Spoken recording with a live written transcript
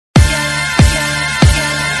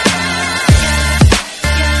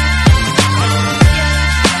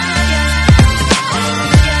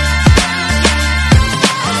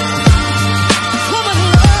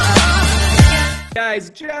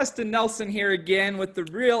Justin Nelson here again with the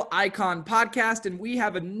Real Icon Podcast, and we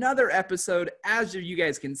have another episode. As you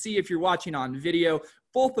guys can see, if you're watching on video,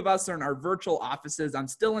 both of us are in our virtual offices. I'm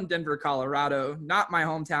still in Denver, Colorado, not my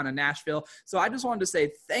hometown in Nashville. So I just wanted to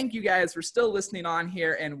say thank you guys for still listening on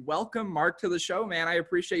here, and welcome, Mark, to the show, man. I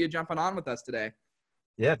appreciate you jumping on with us today.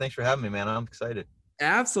 Yeah, thanks for having me, man. I'm excited.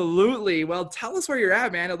 Absolutely. Well, tell us where you're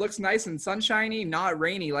at, man. It looks nice and sunshiny, not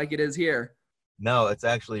rainy like it is here. No, it's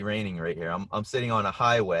actually raining right here. I'm sitting on a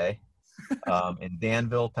highway in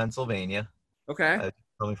Danville, Pennsylvania. Okay.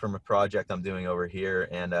 Coming from a project I'm doing over here,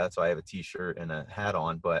 and that's why I have a T-shirt and a hat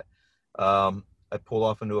on. But I pulled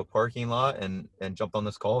off into a parking lot and jumped on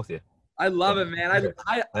this call with you. I love it, man.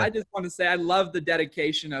 I just want to say I love the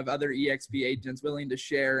dedication of other EXP agents willing to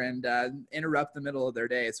share and interrupt the middle of their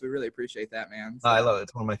day. So we really appreciate that, man. So, I love it.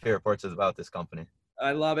 It's one of my favorite parts about this company.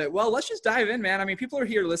 I love it. Well, let's just dive in, man. I mean, people are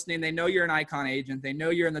here listening. They know you're an icon agent. They know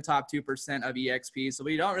you're in the top 2% of EXP. So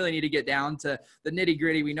we don't really need to get down to the nitty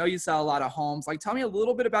gritty. We know you sell a lot of homes. Like, tell me a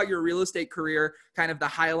little bit about your real estate career, kind of the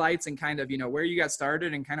highlights and kind of, where you got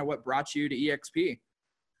started and kind of what brought you to EXP.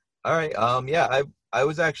 All right. Yeah,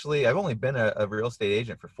 I've only been a real estate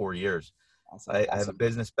agent for 4 years. Awesome. I have a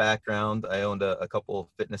business background. I owned a couple of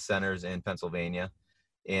fitness centers in Pennsylvania,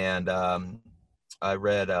 and I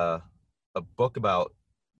read a book about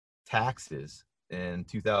taxes in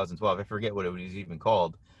 2012. I forget what it was even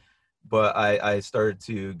called, but I started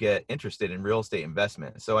to get interested in real estate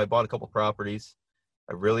investment. So I bought a couple properties.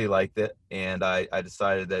 I really liked it, and I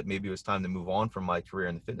decided that maybe it was time to move on from my career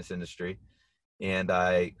in the fitness industry. And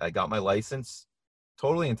I got my license,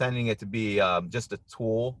 totally intending it to be just a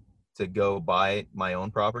tool to go buy my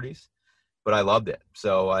own properties, but I loved it.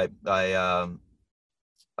 So I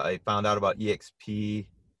found out about EXP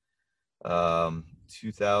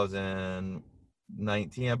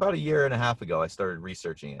 2019, about a year and a half ago. I started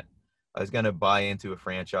researching it. I was going to buy into a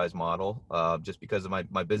franchise model just because of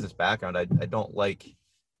my business background. I don't like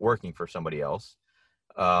working for somebody else.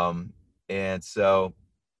 And so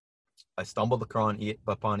I stumbled upon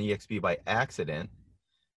EXP by accident.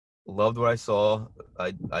 Loved what I saw.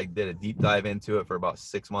 I did a deep dive into it for about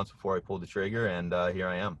 6 months before I pulled the trigger, and here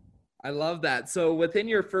I am. I love that. So within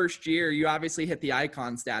your first year, you obviously hit the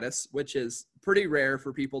icon status, which is pretty rare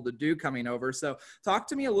for people to do coming over. So talk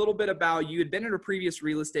to me a little bit about, you had been in a previous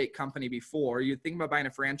real estate company before. You think about buying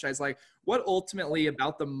a franchise. Like, what ultimately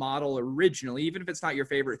about the model originally, even if it's not your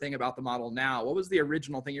favorite thing about the model now, what was the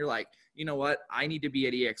original thing you're like, you know what, I need to be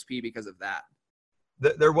at EXP because of that?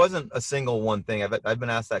 There wasn't a single one thing. I've been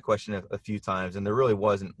asked that question a few times, and there really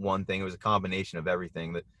wasn't one thing. It was a combination of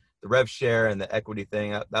everything. The rev share and the equity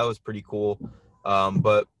thing, that was pretty cool.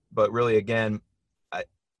 But really, again,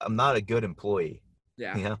 I'm not a good employee.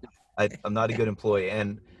 Yeah. I'm not a good employee.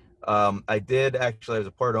 And I was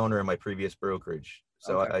a part owner in my previous brokerage.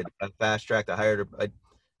 So okay. I fast tracked. I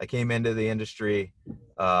came into the industry.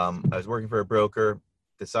 I was working for a broker,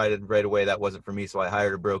 decided right away that wasn't for me. So I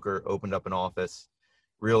hired a broker, opened up an office,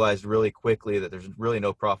 realized really quickly that there's really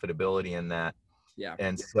no profitability in that. Yeah.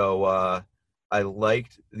 And so, I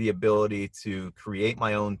liked the ability to create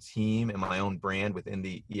my own team and my own brand within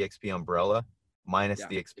the EXP umbrella, minus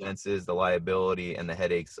the expenses, the liability, and the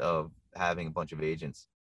headaches of having a bunch of agents.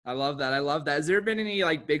 I love that. Has there been any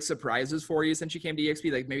like big surprises for you since you came to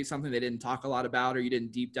EXP? Like maybe something they didn't talk a lot about, or you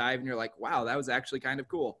didn't deep dive and you're like, wow, that was actually kind of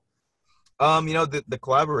cool. The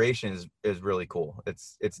collaboration is really cool.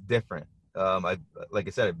 It's different. Like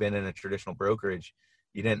I said, I've been in a traditional brokerage.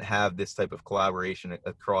 You didn't have this type of collaboration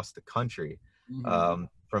across the country. Mm-hmm.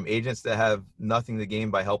 From agents that have nothing to gain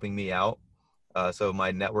by helping me out. So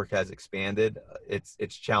my network has expanded.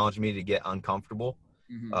 It's challenged me to get uncomfortable,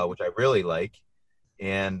 which I really like.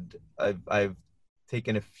 And I've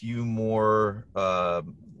taken a few more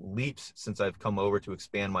leaps since I've come over to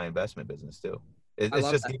expand my investment business too. It's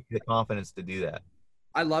just giving me the confidence to do that.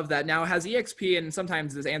 I love that. Now, has EXP, and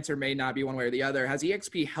sometimes this answer may not be one way or the other, has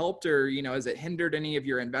EXP helped or, has it hindered any of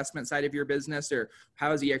your investment side of your business, or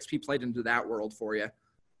how has EXP played into that world for you?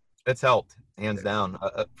 It's helped, hands down.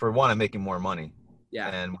 For one, I'm making more money. Yeah.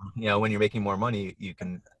 And, when you're making more money, you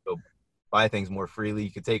can go buy things more freely.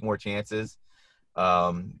 You can take more chances,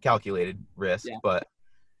 calculated risk, but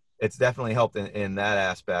it's definitely helped in that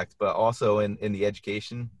aspect. But also in the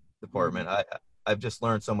education department, I've just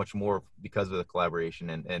learned so much more because of the collaboration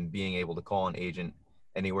and being able to call an agent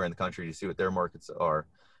anywhere in the country to see what their markets are.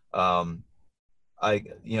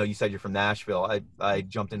 You said you're from Nashville. I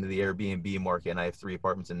jumped into the Airbnb market, and I have 3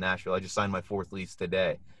 apartments in Nashville. I just signed my 4th lease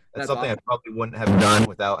today. That's something awesome. I probably wouldn't have done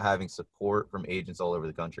without having support from agents all over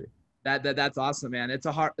the country. That's awesome, man. It's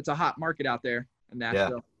a hot market out there in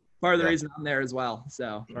Nashville. part of the Yeah. reason I'm there as well.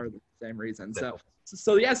 So part of the same reason. So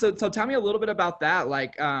tell me a little bit about that.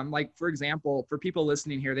 Like for example, for people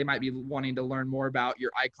listening here, they might be wanting to learn more about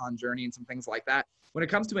your icon journey and some things like that. When it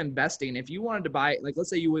comes to investing, if you wanted to buy, like, let's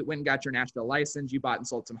say you went and got your Nashville license, you bought and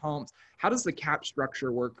sold some homes. How does the cap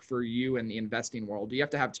structure work for you in the investing world? Do you have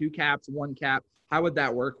to have 2 caps, 1 cap? How would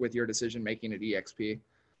that work with your decision making at EXP?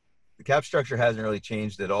 The cap structure hasn't really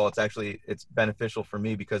changed at all. It's beneficial for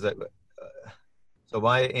me because so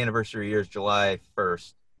my anniversary year is July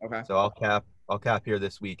 1st. Okay. So I'll cap here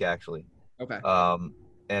this week actually. Okay.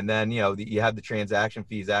 And then you have the transaction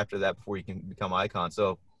fees after that before you can become icon.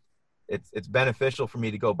 So it's beneficial for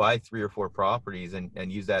me to go buy 3 or 4 properties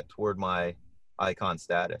and use that toward my icon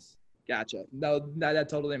status. Gotcha. No, that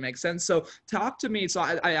totally makes sense. So talk to me. So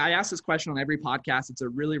I ask this question on every podcast. It's a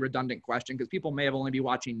really redundant question because people may have only be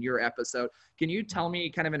watching your episode. Can you tell me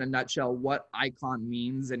kind of in a nutshell what icon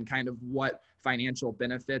means and kind of what financial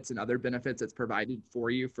benefits and other benefits it's provided for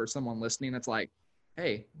you for someone listening that's like,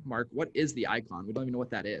 hey, Mark, what is the icon? We don't even know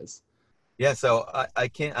what that is. Yeah, so I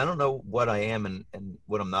don't know what I am and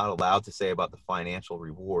what I'm not allowed to say about the financial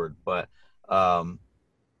reward, but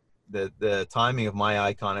the timing of my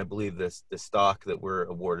icon, I believe the stock that we're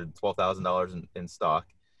awarded, $12,000 in stock,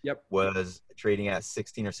 Yep, was trading at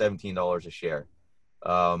 $16 or $17 a share.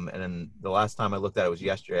 And then the last time I looked at it was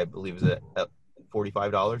yesterday. I believe it was at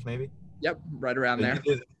 $45 maybe. yep, right around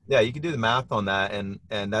So there. you can do the math on that, and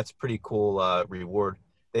that's pretty cool reward.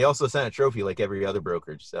 They also sent a trophy like every other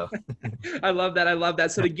brokerage. So I love that. I love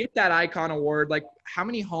that. So to get that icon award, like how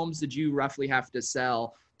many homes did you roughly have to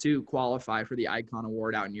sell to qualify for the icon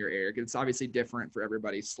award out in your area? Because it's obviously different for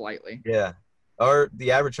everybody slightly. yeah,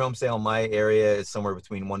 the average home sale in my area is somewhere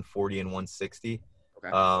between 140 and 160.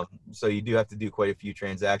 Okay. So you do have to do quite a few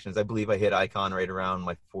transactions. I believe I hit icon right around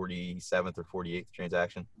my 47th or 48th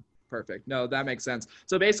transaction. Perfect. No, that makes sense.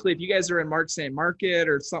 So basically, if you guys are in Mark's same market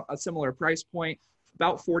or a similar price point,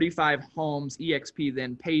 about 45 homes, EXP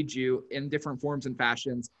then paid you in different forms and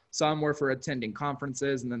fashions. Some were for attending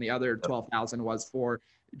conferences, and then the other 12,000 was for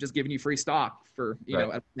just giving you free stock for, Right.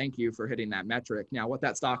 a thank you for hitting that metric. Now, what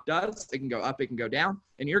that stock does, it can go up, it can go down.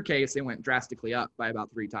 In your case, it went drastically up by about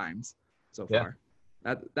 3 times so far.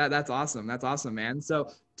 Yeah. That's awesome. That's awesome, man. So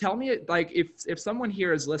tell me, like, if someone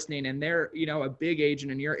here is listening and they're, a big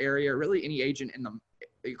agent in your area, or really any agent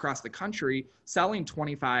across the country selling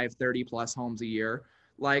 25, 30 plus homes a year,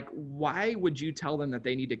 like, why would you tell them that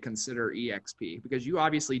they need to consider EXP? Because you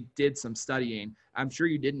obviously did some studying. I'm sure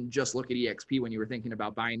you didn't just look at EXP when you were thinking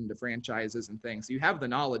about buying the franchises and things. You have the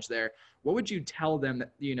knowledge there. What would you tell them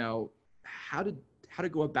that, how to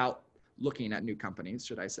go about looking at new companies,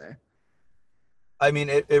 should I say? I mean,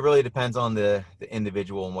 it really depends on the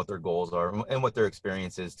individual and what their goals are and what their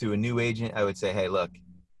experience is. To a new agent, I would say, hey, look,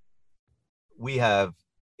 we have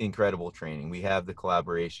incredible training. We have the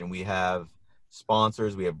collaboration. We have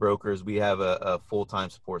sponsors. We have brokers. We have a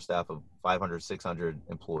full-time support staff of 500, 600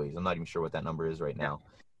 employees. I'm not even sure what that number is right now.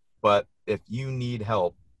 But if you need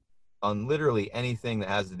help on literally anything that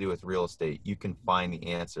has to do with real estate, you can find the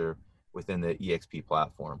answer within the EXP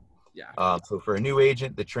platform. Yeah. So for a new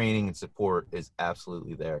agent, the training and support is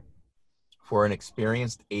absolutely there. For an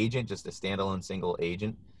experienced agent, just a standalone single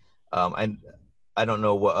agent, I don't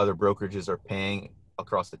know what other brokerages are paying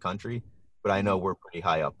across the country, but I know we're pretty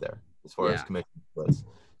high up there as far as commission splits.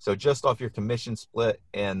 So just off your commission split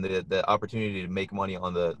and the opportunity to make money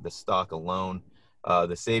on the stock alone,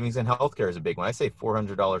 the savings in healthcare is a big one. I say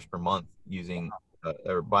 $400 per month using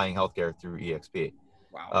or buying healthcare through EXP.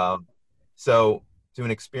 Wow. So to an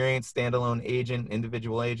experienced standalone agent,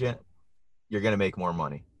 individual agent, you're going to make more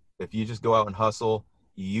money. If you just go out and hustle,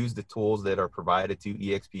 you use the tools that are provided to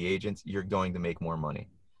EXP agents, you're going to make more money.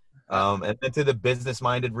 And then to the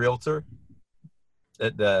business-minded realtor,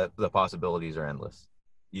 the possibilities are endless.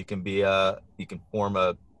 You can form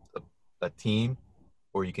a team,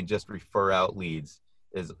 or you can just refer out leads.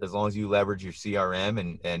 As long as you leverage your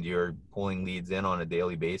CRM and you're pulling leads in on a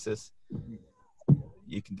daily basis,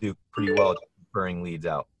 you can do pretty well referring leads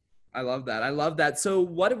out. I love that. I love that. So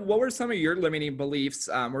what were some of your limiting beliefs,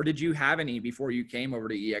 or did you have any before you came over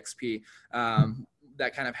to EXP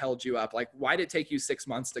that kind of held you up? Like, why did it take you 6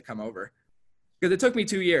 months to come over? Because it took me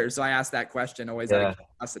 2 years. So I asked that question always out of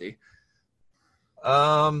curiosity.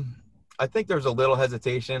 I think there's a little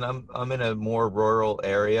hesitation. I'm in a more rural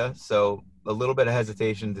area, so a little bit of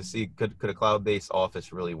hesitation to see could a cloud-based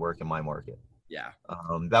office really work in my market. Yeah.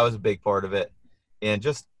 That was a big part of it. And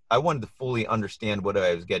just I wanted to fully understand what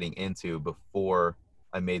I was getting into before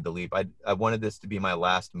I made the leap. I wanted this to be my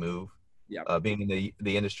last move. Yeah. Being in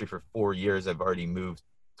the industry for 4 years, I've already moved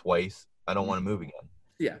twice. I don't want to move again.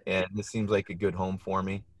 Yeah. And this seems like a good home for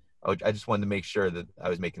me. I just wanted to make sure that I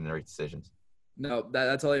was making the right decisions. No,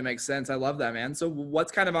 that totally makes sense. I love that, man. So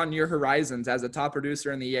what's kind of on your horizons as a top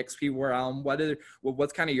producer in the EXP realm?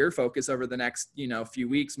 What's kind of your focus over the next, few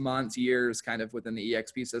weeks, months, years, kind of within the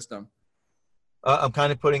EXP system? I'm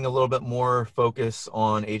kind of putting a little bit more focus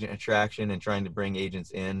on agent attraction and trying to bring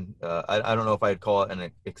agents in. I don't know if I'd call it an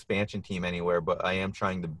expansion team anywhere, but I am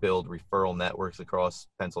trying to build referral networks across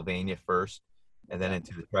Pennsylvania first, and then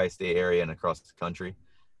into the tri-state area and across the country.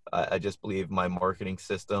 I just believe my marketing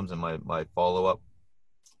systems and my follow-up,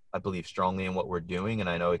 I believe strongly in what we're doing, and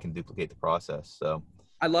I know it can duplicate the process. So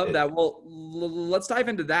I love it, that. Well, let's dive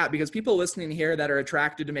into that, because people listening here that are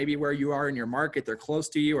attracted to maybe where you are in your market, they're close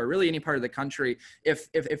to you, or really any part of the country. If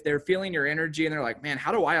they're feeling your energy and they're like, man,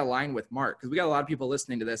 how do I align with Marc? Because we got a lot of people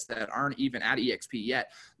listening to this that aren't even at EXP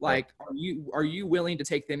yet. Like, are you willing to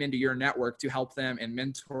take them into your network to help them and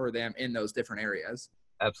mentor them in those different areas?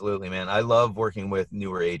 absolutely, man. I love working with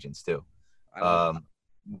newer agents too. I love that. Um,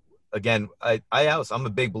 Again, I'm a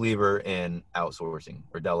big believer in outsourcing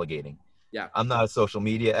or delegating. Yeah. I'm not a social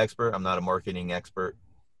media expert. I'm not a marketing expert.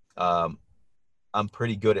 Um, I'm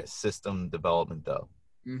pretty good at system development though.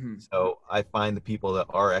 Mm-hmm. So I find the people that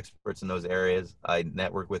are experts in those areas. I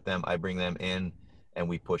network with them. I bring them in, and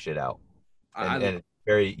we push it out. And I it's a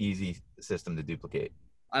very easy system to duplicate.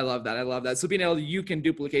 I love that. I love that. So being able you can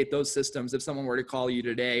duplicate those systems. If someone were to call you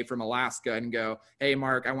today from Alaska and go, hey,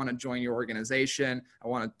 Marc, I want to join your organization. I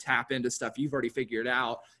want to tap into stuff you've already figured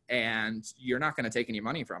out. And you're not going to take any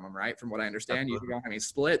money from them, right? From what I understand, you Absolutely. don't have any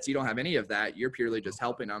splits. You don't have any of that. You're purely just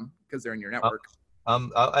helping them because they're in your network.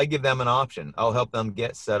 I give them an option. I'll help them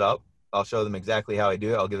get set up. I'll show them exactly how I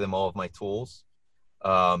do it. I'll give them all of my tools,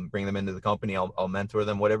 bring them into the company. I'll mentor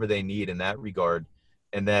them, whatever they need in that regard.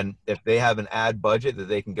 And then if they have an ad budget that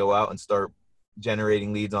they can go out and start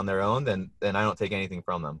generating leads on their own, then I don't take anything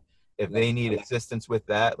from them. If they need assistance with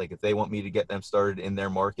that, like if they want me to get them started in their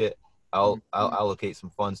market, I'll allocate some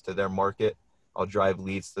funds to their market. I'll drive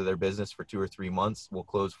leads to their business for 2 or 3 months. We'll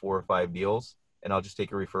close 4 or 5 deals, and I'll just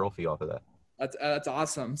take a referral fee off of that. That's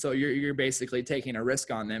awesome. So you're basically taking a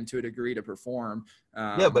risk on them to a degree to perform.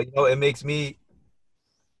 Yeah, but it makes me,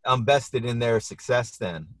 I'm vested in their success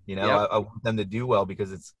then. Yep. I want them to do well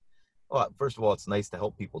because well, first of all, it's nice to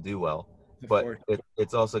help people do well, Of but course.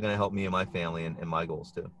 it's also going to help me and my family and my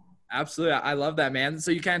goals too. Absolutely. I love that, man.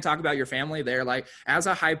 So you kind of talk about your family there, like as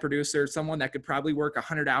a high producer, someone that could probably work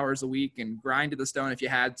 100 hours a week and grind to the stone if you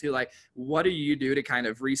had to, like, what do you do to kind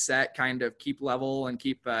of reset, kind of keep level and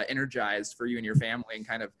keep energized for you and your family and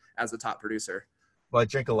kind of as a top producer? Well, I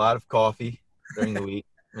drink a lot of coffee during the week,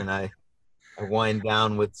 and I wind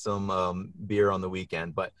down with some beer on the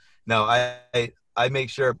weekend. But no, I make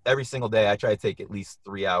sure every single day I try to take at least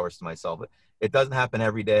 3 hours to myself. It doesn't happen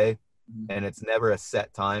every day, and it's never a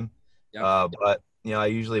set time. Yep. But I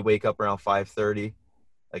usually wake up around 5:30.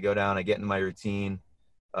 I go down, I get in my routine.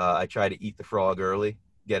 I try to eat the frog early,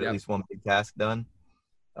 get at Yep. least one big task done,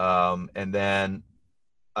 and then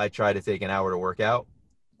I try to take an hour to work out.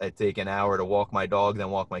 I take an hour to walk my dog, then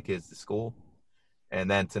walk my kids to school.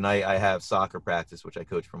 And then tonight I have soccer practice, which I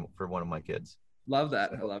coach for one of my kids. Love that.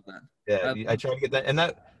 So, I love that. yeah, I try to get that. And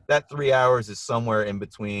that 3 hours is somewhere in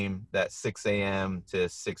between that 6 a.m. to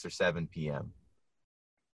 6 or 7 p.m.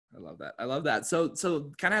 I love that. I love that. So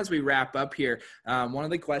kind of as we wrap up here, one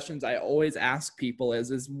of the questions I always ask people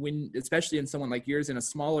is when, especially in someone like yours in a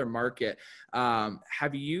smaller market,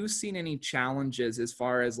 have you seen any challenges as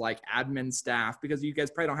far as like admin staff? Because you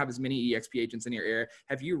guys probably don't have as many EXP agents in your area.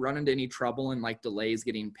 Have you run into any trouble in like delays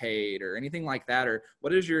getting paid or anything like that? Or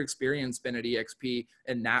what has your experience been at EXP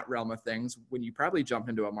in that realm of things when you probably jumped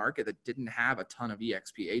into a market that didn't have a ton of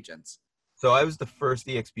EXP agents? So I was the first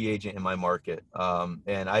EXP agent in my market,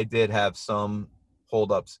 and I did have some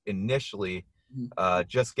holdups initially,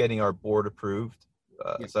 just getting our board approved.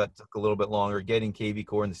 Yeah. So that took a little bit longer. Getting KV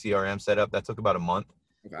Core and the CRM set up, that took about a month,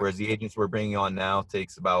 Okay. whereas the agents we're bringing on now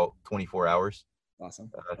takes about 24 hours. Awesome.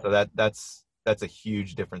 So that's a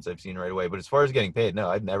huge difference I've seen right away. But as far as getting paid, no,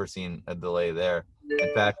 I've never seen a delay there.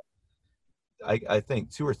 In fact, I think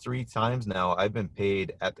 2 or 3 times now I've been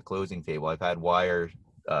paid at the closing table. I've had wire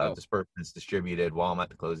disbursements distributed while I'm at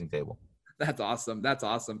the closing table. That's awesome. That's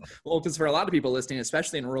awesome. Well, because for a lot of people listening,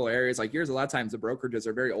 especially in rural areas like yours, a lot of times the brokerages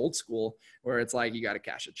are very old school where it's like you got to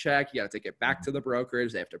cash a check, you got to take it back to the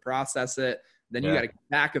brokerage, they have to process it. Then you got to get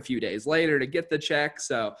back a few days later to get the check.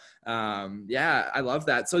 So yeah, I love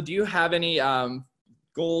that. So do you have any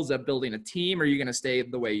goals of building a team? Are you going to stay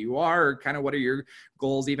the way you are? Or kind of what are your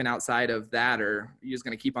goals even outside of that? Or are you just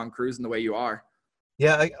going to keep on cruising the way you are?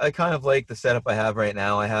 Yeah, I kind of like the setup I have right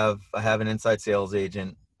now. I have an inside sales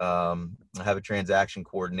agent. I have a transaction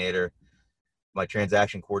coordinator. my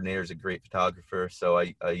transaction coordinator is a great photographer, so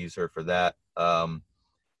I use her for that.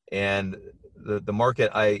 And the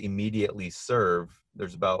market I immediately serve,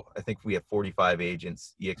 there's about, I think we have 45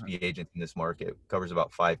 agents, EXP agents in this market. It covers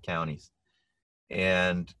about 5 counties.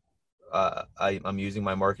 And I'm using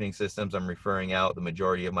my marketing systems. I'm referring out the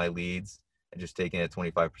majority of my leads and just taking a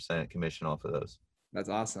 25% commission off of those. That's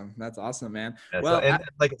awesome. That's awesome, man. Yeah, so, Well, and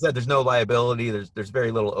like I said, there's no liability. There's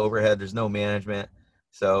very little overhead. There's no management.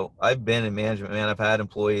 So I've been in management, man. I've had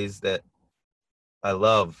employees that I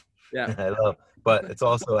love. yeah, I love, but it's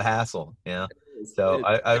also a hassle, you know? So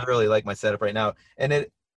I really like my setup right now. And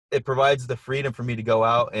it provides the freedom for me to go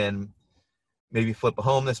out and maybe flip a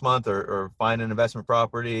home this month or find an investment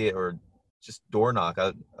property or just door knock.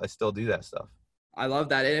 I still do that stuff. I love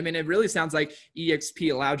that. I mean, it really sounds like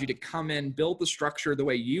EXP allowed you to come in, build the structure the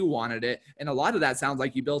way you wanted it. And a lot of that sounds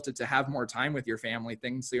like you built it to have more time with your family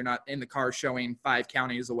things. So you're not in the car showing 5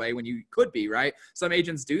 counties away when you could be, right? Some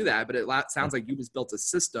agents do that, but it sounds like you just built a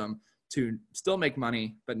system to still make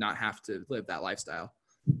money, but not have to live that lifestyle.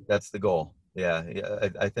 That's the goal. Yeah.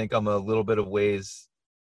 I think I'm a little bit of ways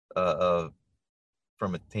from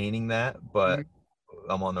attaining that, but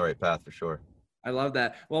I'm on the right path for sure. I love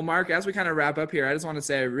that. Well, Mark, as we kind of wrap up here, I just want to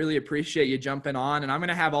say I really appreciate you jumping on, and I'm going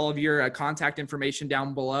to have all of your contact information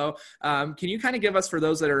down below. Can you kind of give us, for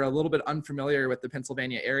those that are a little bit unfamiliar with the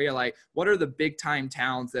Pennsylvania area, like what are the big time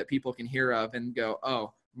towns that people can hear of and go,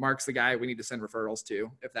 oh, Mark's the guy we need to send referrals to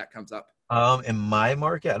if that comes up? In my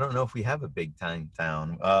market, I don't know if we have a big time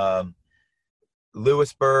town.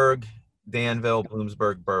 Lewisburg, Danville,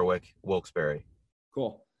 Bloomsburg, Berwick, Wilkes-Barre.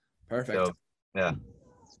 Cool. Perfect. So, yeah.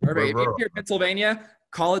 Perfect. If you're here in Pennsylvania,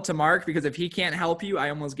 call it to Mark, because if he can't help you, I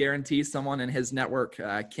almost guarantee someone in his network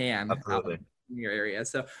can. Absolutely. In your area.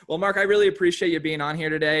 So, well, Mark, I really appreciate you being on here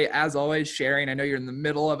today. As always, sharing. I know you're in the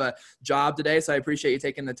middle of a job today, so I appreciate you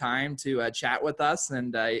taking the time to chat with us.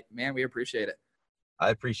 And man, we appreciate it. I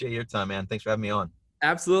appreciate your time, man. Thanks for having me on.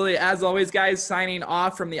 Absolutely. As always, guys, signing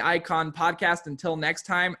off from the Icon Podcast. Until next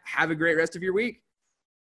time, have a great rest of your week.